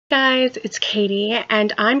Guys, it's Katie,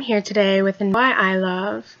 and I'm here today with why I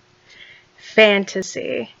love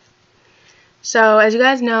fantasy. So, as you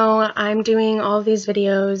guys know, I'm doing all of these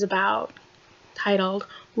videos titled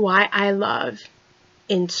Why I Love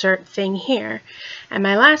Insert Thing Here. And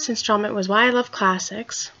my last installment was Why I Love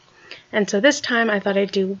Classics. And so this time I thought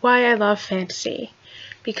I'd do Why I Love Fantasy.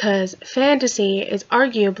 Because fantasy is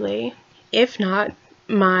arguably, if not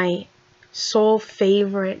my sole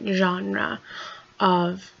favorite genre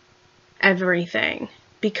of everything,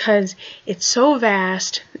 because it's so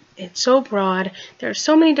vast, it's so broad, there are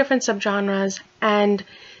so many different subgenres, and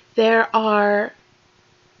the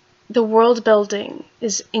world building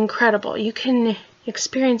is incredible. You can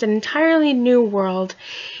experience an entirely new world,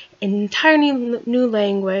 an entirely new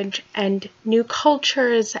language, and new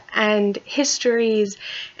cultures and histories,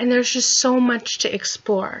 and there's just so much to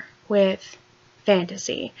explore with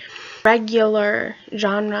fantasy. Regular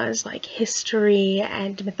genres like history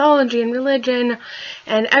and mythology and religion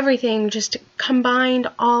and everything just combined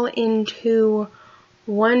all into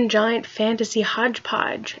one giant fantasy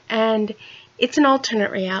hodgepodge, and it's an alternate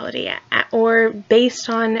reality or based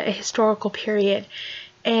on a historical period.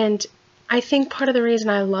 And I think part of the reason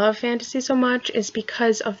I love fantasy so much is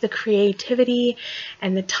because of the creativity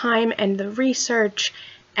and the time and the research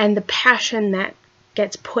and the passion that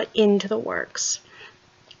gets put into the works.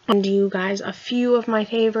 And you guys a few of my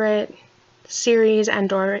favorite series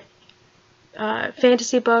and or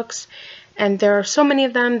fantasy books, and there are so many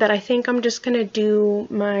of them that I think I'm just gonna do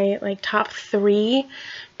my top 3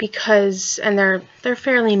 because they're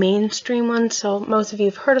fairly mainstream ones, so most of you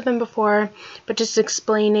have heard of them before, but just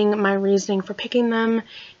explaining my reasoning for picking them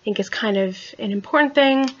I think is kind of an important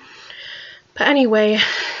thing. But anyway,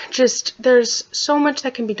 there's so much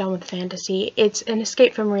that can be done with fantasy. It's an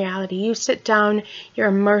escape from reality. You sit down, you're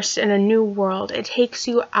immersed in a new world. It takes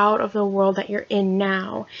you out of the world that you're in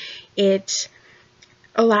now. It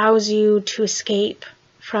allows you to escape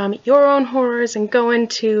from your own horrors and go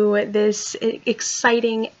into this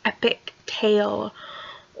exciting, epic tale,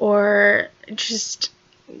 or just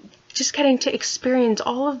getting to experience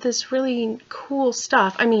all of this really cool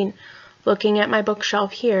stuff. I mean, looking at my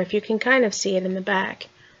bookshelf here, if you can kind of see it in the back,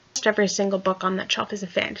 almost every single book on that shelf is a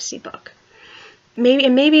fantasy book.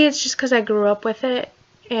 Maybe it's just because I grew up with it,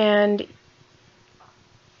 and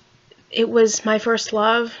it was my first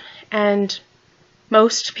love, and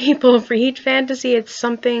most people read fantasy. It's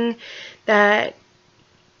something that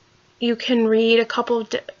you can read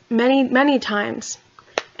many times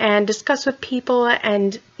and discuss with people,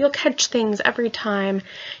 and you'll catch things every time.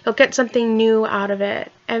 You'll get something new out of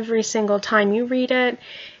it every single time you read it,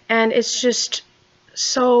 and it's just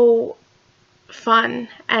so fun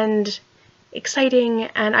and exciting,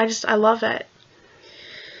 and I love it.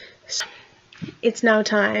 So it's now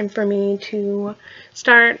time for me to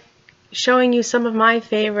start showing you some of my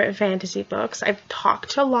favorite fantasy books. I've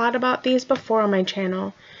talked a lot about these before on my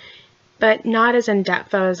channel, but not as in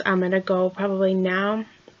depth as I'm going to go probably now.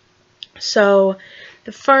 So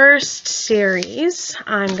the first series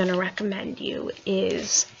I'm going to recommend you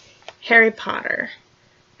is Harry Potter.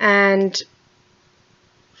 And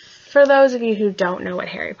for those of you who don't know what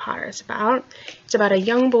Harry Potter is about, it's about a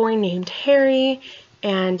young boy named Harry,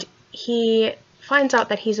 and he finds out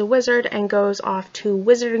that he's a wizard and goes off to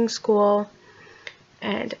wizarding school.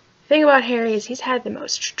 And the thing about Harry is he's had the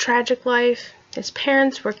most tragic life. His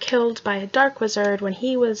parents were killed by a dark wizard when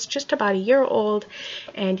he was just about a year old,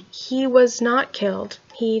 and he was not killed.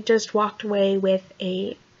 He just walked away with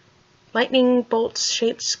a lightning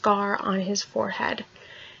bolt-shaped scar on his forehead.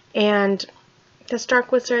 And this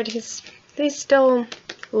dark wizard, he's still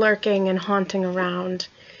lurking and haunting around.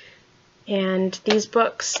 And these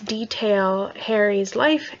books detail Harry's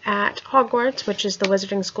life at Hogwarts, which is the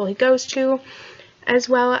wizarding school he goes to, as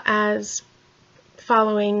well as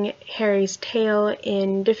following Harry's tale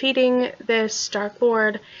in defeating this Dark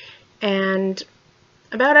Lord and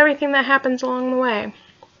about everything that happens along the way.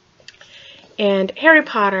 And Harry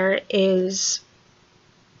Potter is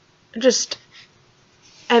just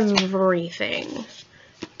everything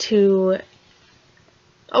to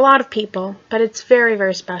a lot of people, but it's very,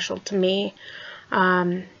 very special to me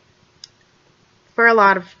for a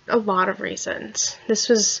lot of reasons. This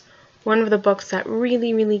was one of the books that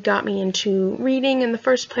really, really got me into reading in the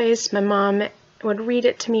first place. My mom would read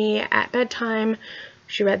it to me at bedtime.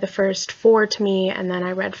 She read the first 4 to me, and then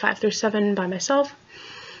I read 5 through 7 by myself.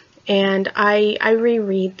 And I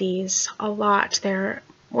reread these a lot. They're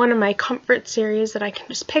one of my comfort series that I can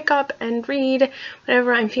just pick up and read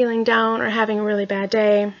whenever I'm feeling down or having a really bad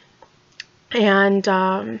day. And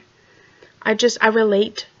I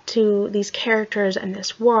relate to these characters and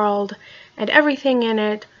this world and everything in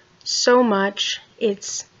it so much.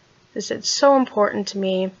 It's so important to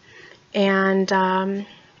me, and I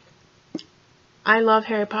love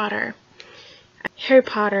Harry Potter. Harry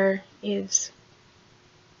Potter is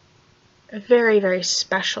a very, very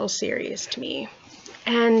special series to me.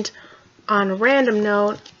 And on a random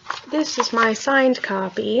note, this is my signed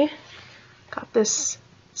copy. Got this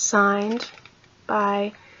signed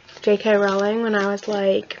by J.K. Rowling when I was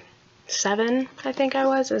like 7, I think I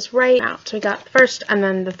was. It was right out. So we got the first and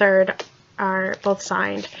then the third are both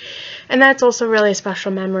signed. And that's also really a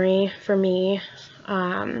special memory for me,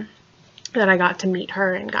 that I got to meet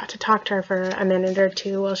her and got to talk to her for a minute or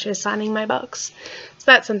two while she was signing my books. So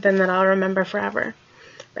that's something that I'll remember forever.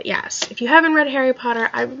 But yes, if you haven't read Harry Potter,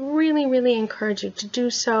 I really, really encourage you to do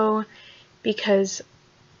so, because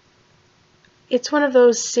it's one of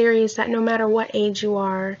those series that no matter what age you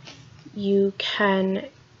are, you can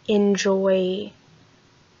enjoy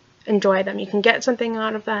them. You can get something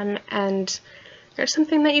out of them, and there's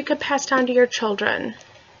something that you could pass down to your children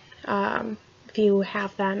if you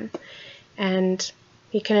have them, and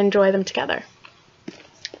you can enjoy them together.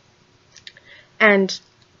 And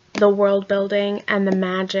the world building and the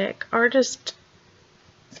magic are just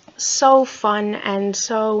so fun and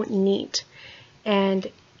so neat. And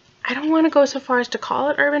I don't want to go so far as to call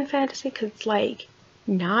it urban fantasy, because it's like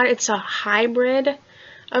not. It's a hybrid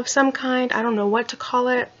of some kind. I don't know what to call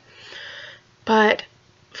it. But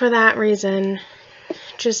for that reason,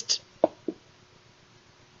 just,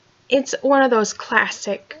 it's one of those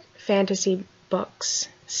classic fantasy books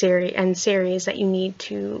series that you need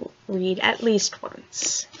to read at least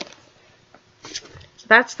once. So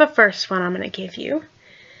that's the first one I'm going to give you.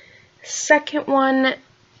 Second one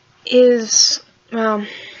is, well,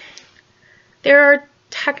 there are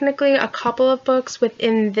technically a couple of books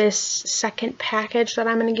within this second package that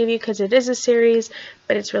I'm going to give you, because it is a series,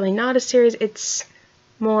 but it's really not a series. It's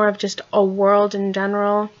more of just a world in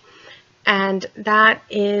general, and that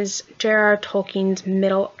is J.R.R. Tolkien's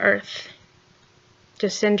Middle-earth,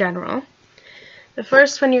 just in general. The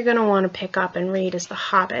first one you're going to want to pick up and read is The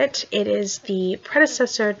Hobbit. It is the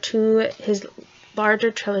predecessor to his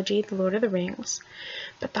larger trilogy, The Lord of the Rings,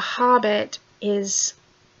 but The Hobbit is,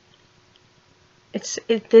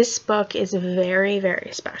 this book is very, very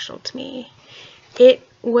special to me. It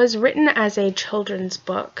was written as a children's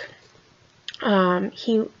book.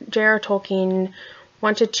 J.R.R. Tolkien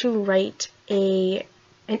wanted to write an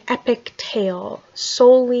epic tale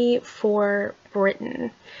solely for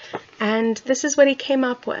Britain, and this is what he came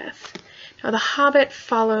up with. Now, The Hobbit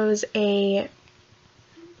follows a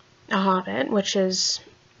hobbit, which is,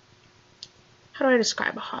 how do I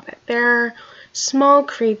describe a hobbit? They're small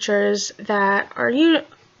creatures that are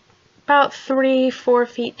about 3-4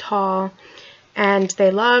 feet tall, and they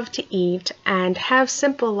love to eat and have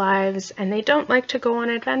simple lives, and they don't like to go on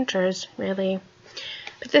adventures, really.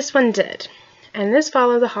 But this one did. And this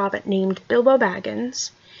follows a hobbit named Bilbo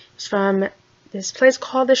Baggins. He's from this place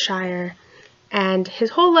called the Shire, and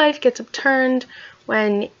his whole life gets upturned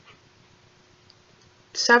when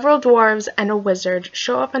several dwarves and a wizard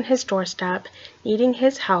show up on his doorstep needing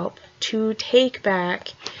his help to take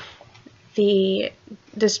back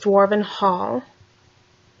this dwarven hall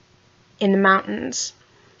in the mountains,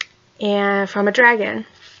 and from a dragon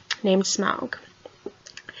named Smaug.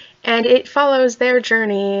 And it follows their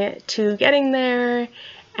journey to getting there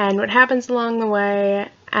and what happens along the way,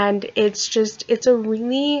 and it's a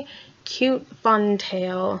really cute, fun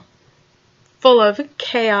tale full of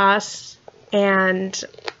chaos and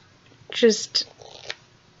just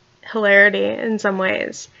hilarity in some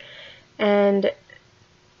ways. And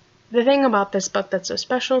the thing about this book that's so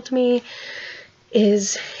special to me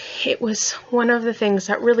is it was one of the things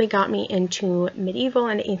that really got me into medieval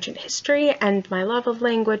and ancient history and my love of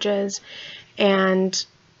languages and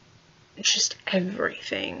just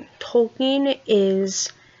everything. Tolkien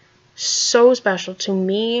is so special to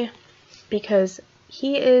me because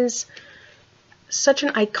he is such an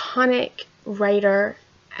iconic writer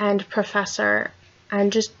and professor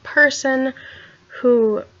and just person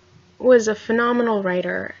who was a phenomenal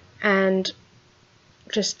writer, and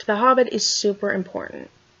just The Hobbit is super important.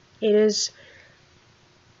 It's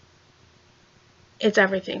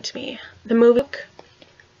everything to me. The movie,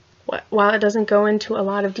 while it doesn't go into a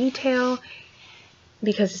lot of detail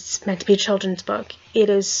because it's meant to be a children's book, it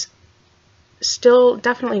is still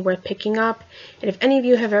definitely worth picking up. And if any of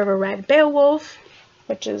you have ever read Beowulf,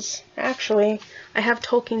 which is actually, I have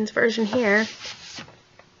Tolkien's version here.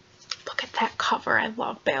 Look at that cover. I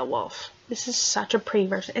love Beowulf. This is such a pretty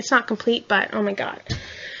version. It's not complete, but oh my god.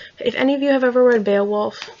 If any of you have ever read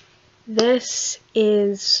Beowulf, this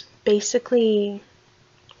is basically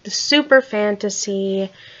the super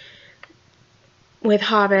fantasy with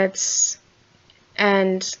hobbits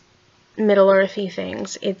and Middle-earthy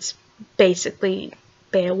things. It's basically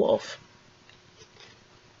Beowulf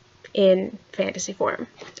in fantasy form.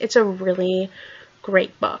 It's a really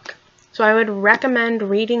great book. So I would recommend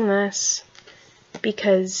reading this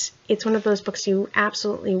because it's one of those books you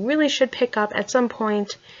absolutely really should pick up at some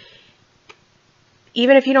point.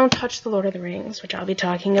 Even if you don't touch The Lord of the Rings, which I'll be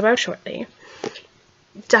talking about shortly,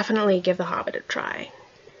 definitely give The Hobbit a try.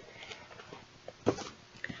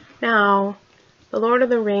 Now, The Lord of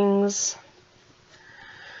the Rings.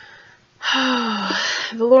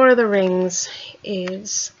 The Lord of the Rings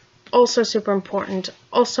is also super important.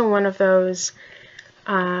 Also one of those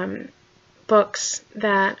books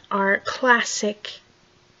that are classic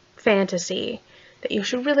fantasy that you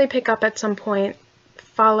should really pick up at some point.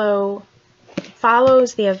 Follows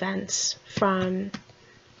the events from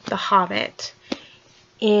The Hobbit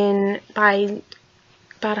by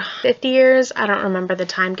about 50 years. I don't remember the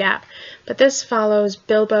time gap, but this follows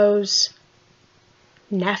Bilbo's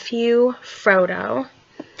nephew, Frodo,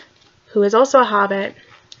 who is also a hobbit,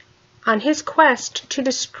 on his quest to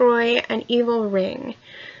destroy an evil ring.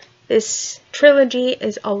 This trilogy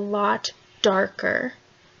is a lot darker,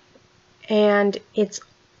 and it's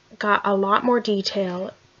got a lot more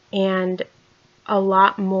detail, and a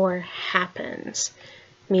lot more happens.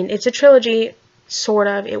 I mean, it's a trilogy, sort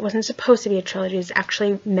of. It wasn't supposed to be a trilogy. It's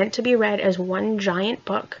actually meant to be read as one giant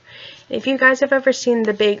book. If you guys have ever seen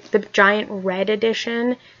the giant red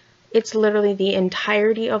edition, it's literally the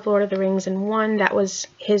entirety of Lord of the Rings in one. That was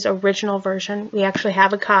his original version. We actually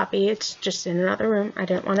have a copy. It's just in another room. I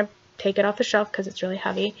didn't want to take it off the shelf because it's really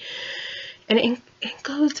heavy. And it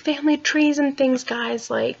includes family trees and things, guys.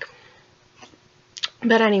 Like,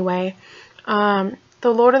 but anyway, The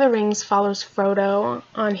Lord of the Rings follows Frodo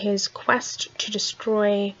on his quest to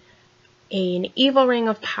destroy an evil ring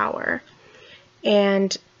of power.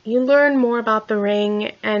 And you learn more about the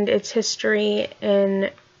ring and its history in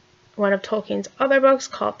one of Tolkien's other books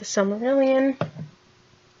called The Silmarillion,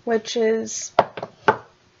 which is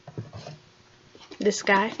this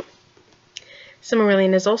guy.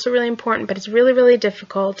 Silmarillion is also really important, but it's really, really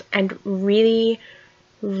difficult and really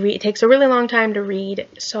it takes a really long time to read,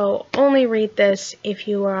 so only read this if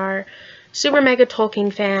you are super mega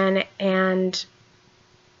Tolkien fan and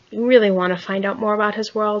you really want to find out more about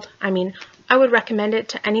his world. I mean, I would recommend it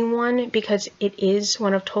to anyone because it is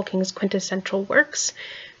one of Tolkien's quintessential works,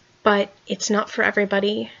 but it's not for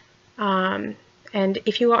everybody. And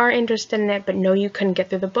if you are interested in it but know you couldn't get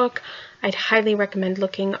through the book, I'd highly recommend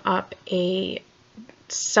looking up a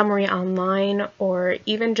summary online, or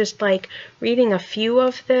even just like reading a few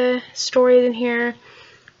of the stories in here.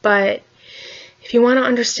 But if you want to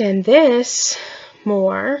understand this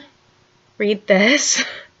more, read this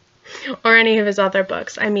or any of his other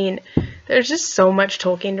books. I mean, there's just so much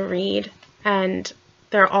Tolkien to read, and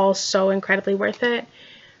they're all so incredibly worth it.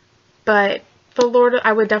 But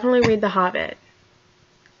I would definitely read The Hobbit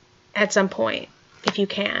at some point if you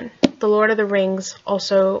can. The Lord of the Rings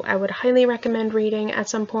also I would highly recommend reading at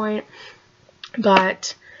some point,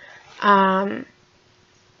 but I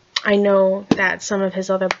know that some of his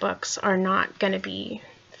other books are not going to be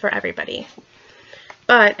for everybody.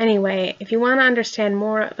 But anyway, if you want to understand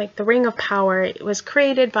more, like the Ring of Power, it was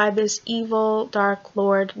created by this evil Dark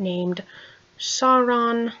Lord named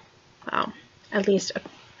Sauron. Well, at least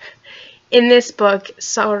in this book,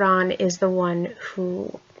 Sauron is the one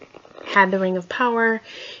who had the Ring of Power.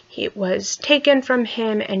 It was taken from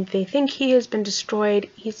him, and they think he has been destroyed.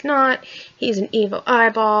 He's not. He's an evil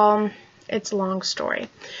eyeball. It's a long story.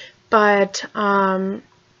 But Frodo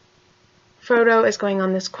is going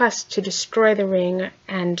on this quest to destroy the ring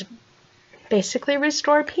and basically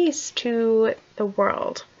restore peace to the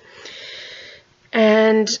world.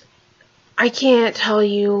 And I can't tell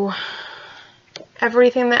you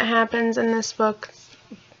everything that happens in this book.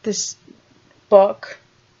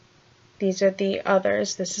 These are the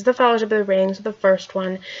others. This is the Fellowship of the Ring, so the first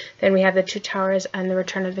one. Then we have the Two Towers and the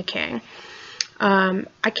Return of the King.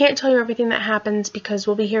 I can't tell you everything that happens because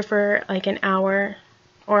we'll be here for like an hour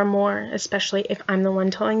or more, especially if I'm the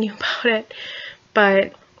one telling you about it.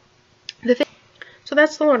 But so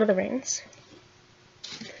that's the Lord of the Rings.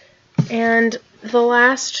 And the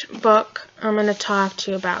last book I'm going to talk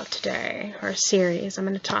to you about today, or series I'm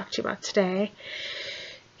going to talk to you about today,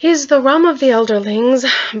 is The Realm of the Elderlings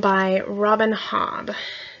by Robin Hobb.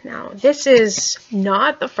 Now, this is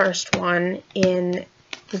not the first one in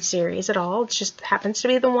the series at all. It just happens to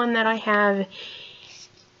be the one that I have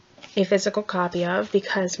a physical copy of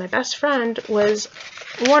because my best friend was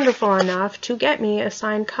wonderful enough to get me a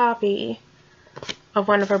signed copy of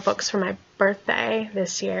one of her books for my birthday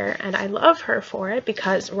this year, and I love her for it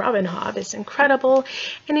because Robin Hobb is incredible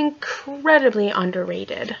and incredibly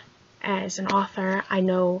underrated as an author. I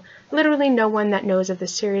know literally no one that knows of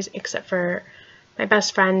this series except for my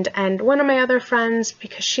best friend and one of my other friends,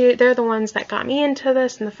 because they're the ones that got me into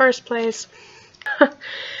this in the first place.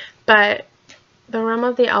 But The Realm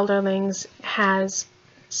of the Elderlings has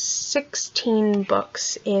 16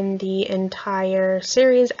 books in the entire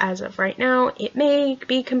series as of right now. It may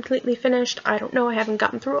be completely finished. I don't know. I haven't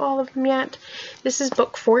gotten through all of them yet. This is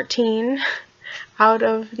book 14 out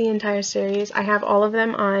of the entire series. I have all of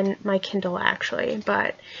them on my Kindle actually,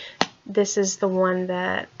 but this is the one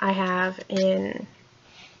that I have in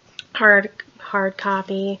hard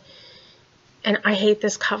copy. And I hate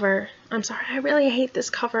this cover. I'm sorry, I really hate this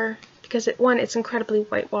cover. Because one, it's incredibly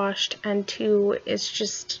whitewashed, and two, it's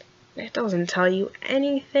just, it doesn't tell you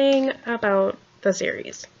anything about the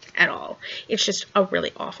series at all. It's just a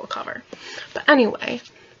really awful cover. But anyway,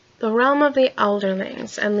 The Realm of the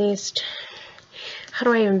Elderlings, at least, how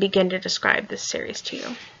do I even begin to describe this series to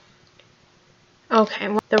you? Okay,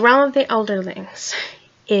 well, The Realm of the Elderlings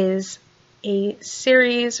is a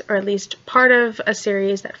series, or at least part of a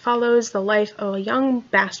series, that follows the life of a young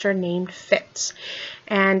bastard named Fitz.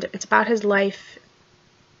 And it's about his life.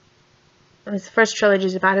 The first trilogy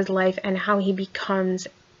is about his life and how he becomes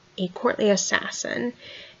a courtly assassin,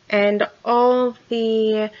 and all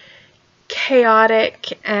the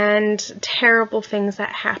chaotic and terrible things that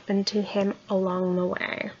happen to him along the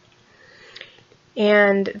way.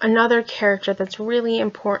 And another character that's really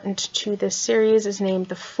important to this series is named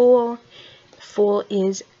the Fool. The Fool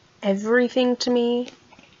is everything to me.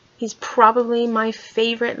 He's probably my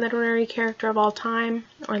favorite literary character of all time,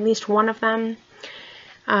 or at least one of them.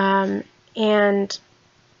 And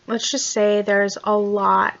let's just say there's a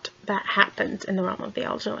lot that happens in The Realm of the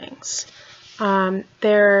Elderlings.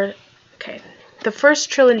 The first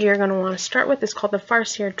trilogy you're going to want to start with is called the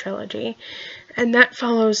Farseer trilogy, and that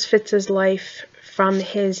follows Fitz's life from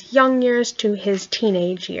his young years to his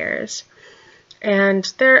teenage years. And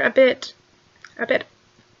they're a bit,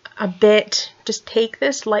 just take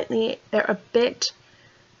this lightly, they're a bit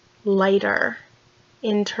lighter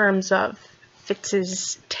in terms of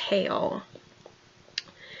Fitz's tale.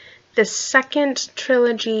 The second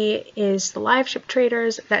trilogy is the Live Ship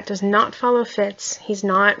Traders. That does not follow Fitz. He's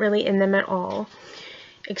not really in them at all,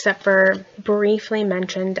 except for briefly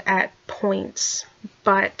mentioned at points.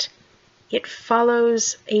 But it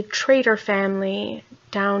follows a trader family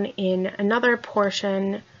down in another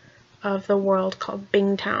portion of the world called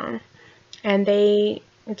Bingtown. And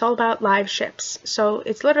it's all about live ships. So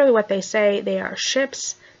it's literally what they say. They are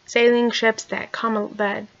ships, sailing ships that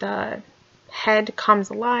the head comes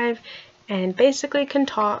alive and basically can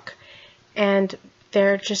talk, and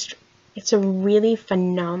it's a really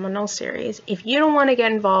phenomenal series. If you don't want to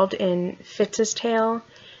get involved in Fitz's tale,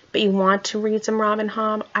 but you want to read some Robin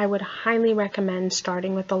Hobb, I would highly recommend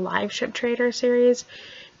starting with the Live Ship Trader series,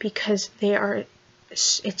 because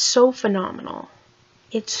it's so phenomenal.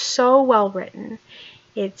 It's so well written.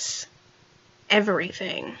 It's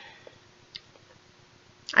everything.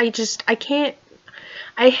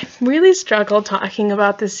 I really struggle talking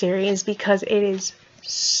about this series because it is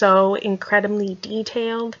so incredibly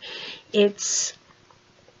detailed. There's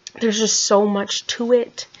just so much to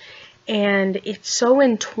it, and it's so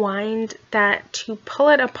entwined that to pull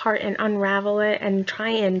it apart and unravel it and try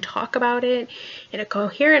and talk about it in a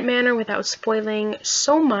coherent manner without spoiling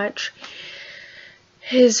so much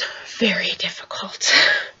is very difficult.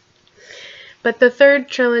 But the third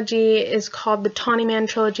trilogy is called the Tawny Man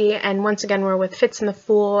trilogy, and once again we're with Fitz and the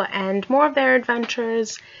Fool and more of their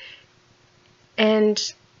adventures, and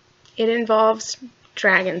it involves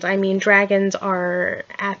dragons. I mean, dragons are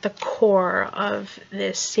at the core of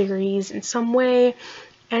this series in some way,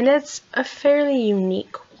 and it's a fairly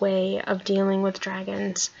unique way of dealing with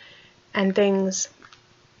dragons and things.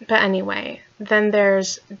 But anyway, then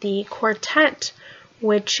there's the Quartet,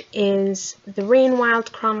 which is the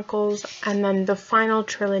Rainwild Chronicles, and then the final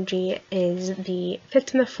trilogy is the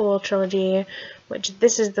Fitz and the Fool trilogy, which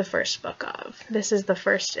this is the first book of. This is the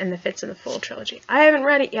first in the Fitz and the Fool trilogy. I haven't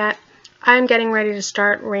read it yet. I'm getting ready to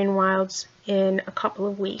start Rainwilds in a couple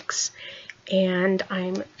of weeks, and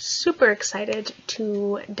I'm super excited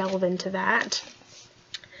to delve into that.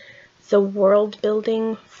 The world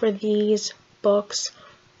building for these books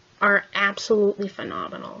are absolutely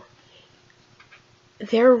phenomenal.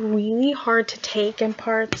 They're really hard to take in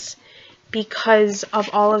parts because of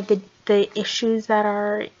all of the issues that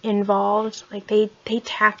are involved. Like they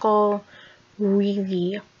tackle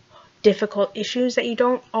really difficult issues that you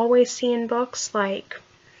don't always see in books. Like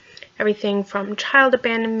everything from child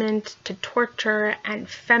abandonment to torture and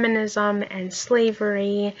feminism and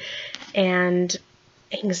slavery and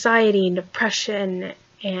anxiety, depression,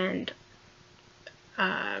 and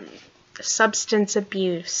substance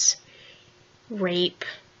abuse, rape,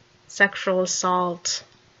 sexual assault,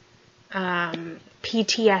 PTSD,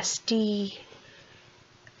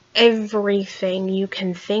 everything you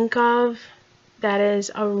can think of that is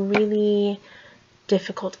a really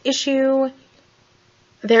difficult issue.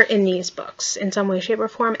 They're in these books in some way, shape, or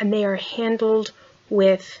form, and they are handled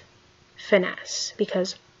with finesse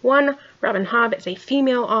because, one, Robin Hobb is a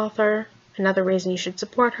female author, another reason you should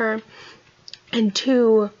support her, and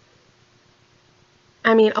two,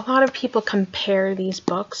 I mean, a lot of people compare these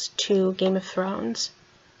books to Game of Thrones.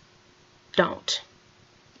 Don't.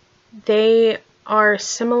 They are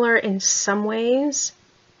similar in some ways,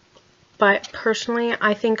 but personally,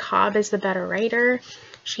 I think Hobb is the better writer.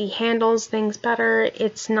 She handles things better.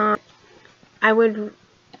 It's not... I would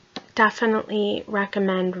definitely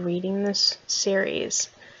recommend reading this series.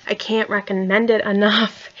 I can't recommend it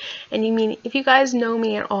enough. And you mean, if you guys know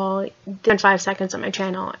me at all, then 5 seconds on my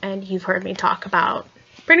channel, and you've heard me talk about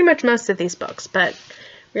pretty much most of these books, but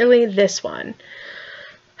really this one.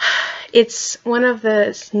 It's one of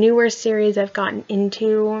the newer series I've gotten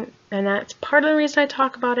into, and that's part of the reason I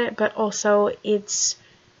talk about it, but also it's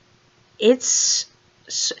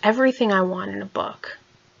everything I want in a book.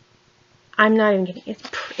 I'm not even kidding.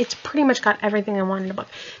 It's pretty much got everything I want in a book.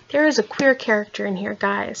 There is a queer character in here,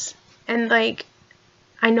 guys. And, like,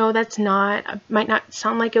 I know that's might not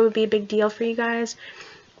sound like it would be a big deal for you guys,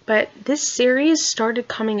 but this series started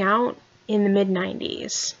coming out in the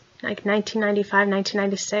mid-90s, like 1995,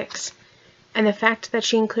 1996. And the fact that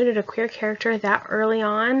she included a queer character that early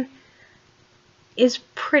on is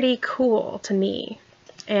pretty cool to me.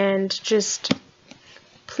 And just...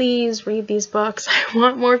 please read these books. I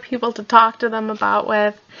want more people to talk to them about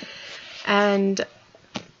with, and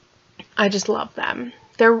I just love them.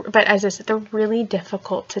 But as I said, they're really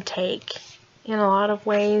difficult to take in a lot of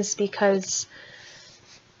ways because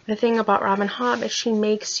the thing about Robin Hobb is she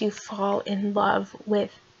makes you fall in love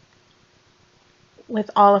with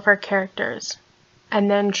all of her characters, and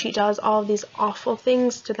then she does all of these awful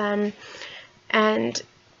things to them, and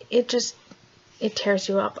it tears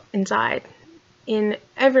you up inside in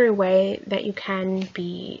every way that you can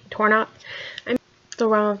be torn up. I mean, the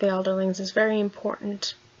Realm of the Elderlings is very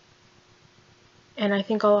important, and I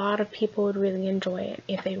think a lot of people would really enjoy it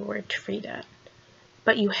if they were to read it.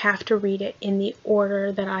 But you have to read it in the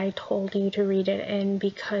order that I told you to read it in,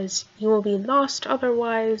 because you will be lost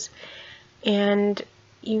otherwise, and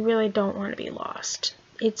you really don't want to be lost.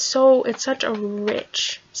 It's such a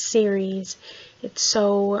rich series. It's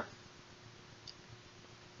so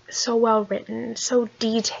well written, so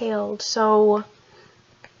detailed, so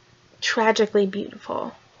tragically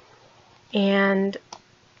beautiful, and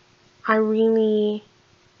I really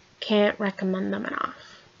can't recommend them enough.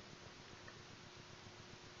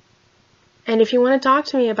 And if you want to talk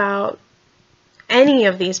to me about any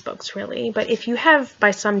of these books, really, but if you have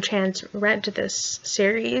by some chance read this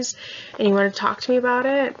series and you want to talk to me about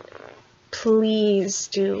it, please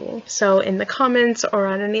do so in the comments or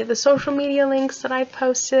on any of the social media links that I've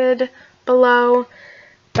posted below.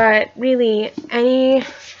 But really, any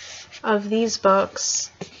of these books,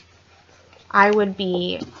 I would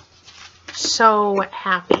be so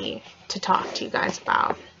happy to talk to you guys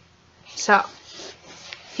about. So,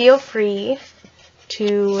 feel free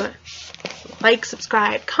to like,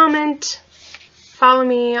 subscribe, comment, follow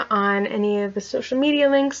me on any of the social media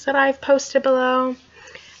links that I've posted below.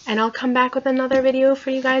 And I'll come back with another video for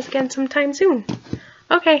you guys again sometime soon.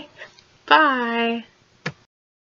 Okay, bye!